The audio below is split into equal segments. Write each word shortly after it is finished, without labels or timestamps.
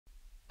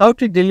How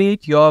to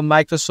delete your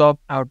Microsoft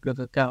Outlook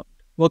account.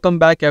 Welcome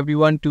back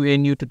everyone to a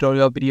new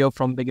tutorial video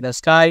from Beginner's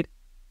Guide.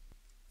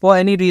 For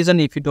any reason,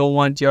 if you don't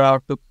want your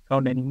Outlook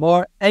account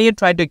anymore and you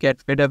try to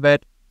get rid of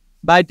it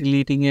by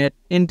deleting it,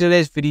 in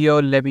today's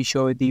video, let me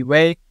show you the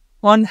way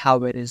on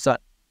how it is done.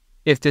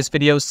 If this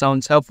video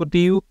sounds helpful to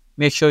you,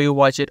 make sure you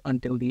watch it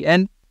until the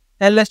end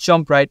and let's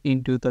jump right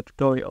into the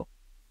tutorial.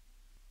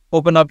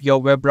 Open up your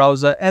web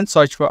browser and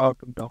search for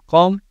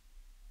outlook.com.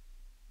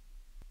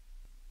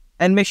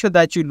 And make sure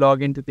that you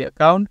log into the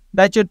account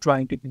that you're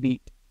trying to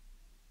delete.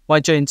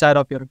 Once you're inside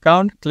of your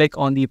account, click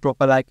on the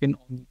profile icon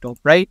on the top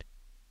right,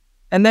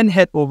 and then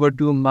head over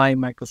to My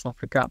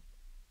Microsoft Account.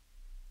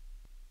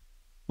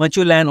 Once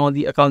you land on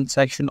the account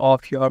section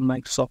of your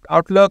Microsoft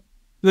Outlook,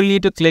 you'll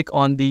need to click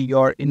on the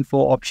Your Info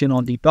option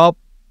on the top.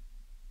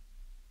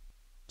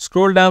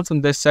 Scroll down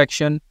from this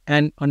section,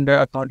 and under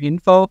Account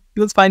Info,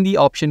 you'll find the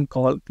option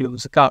called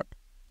Close Account.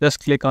 Just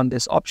click on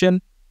this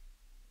option,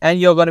 and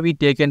you're going to be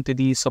taken to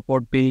the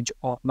support page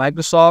of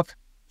Microsoft.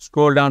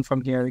 Scroll down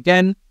from here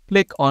again,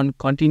 click on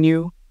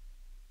Continue.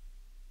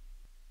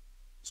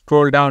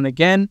 Scroll down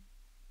again,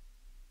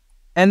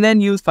 and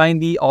then you'll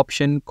find the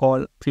option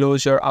called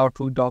Close Your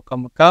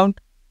Outlook.com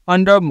account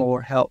under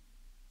More Help.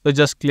 So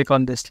just click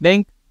on this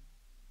link.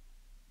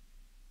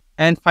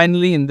 And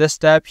finally, in this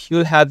tab,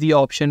 you'll have the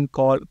option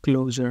called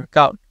Close Your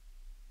Account.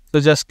 So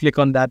just click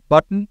on that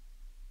button.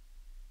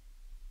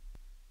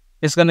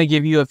 It's going to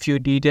give you a few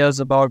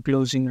details about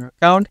closing your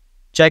account.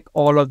 Check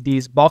all of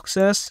these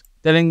boxes,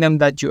 telling them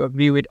that you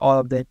agree with all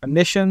of their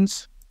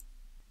conditions.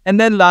 And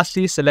then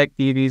lastly, select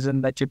the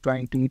reason that you're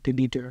trying to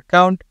delete your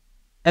account.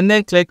 And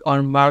then click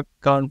on Mark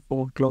Account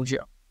for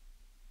Closure.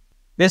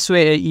 This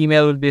way, an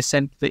email will be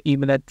sent to the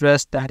email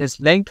address that is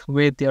linked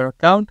with your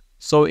account.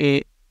 So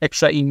an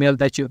extra email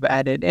that you've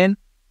added in.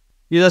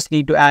 You just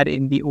need to add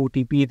in the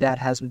OTP that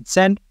has been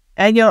sent,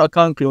 and your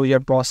account closure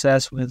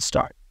process will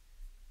start.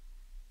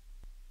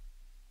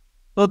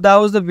 So that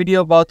was the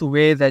video about the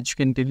way that you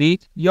can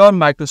delete your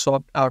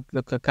Microsoft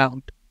Outlook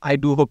account. I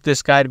do hope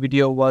this guide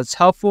video was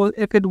helpful.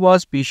 If it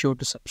was, be sure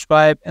to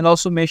subscribe and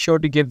also make sure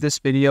to give this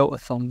video a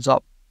thumbs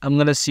up. I'm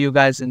going to see you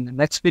guys in the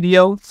next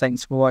video.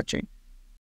 Thanks for watching.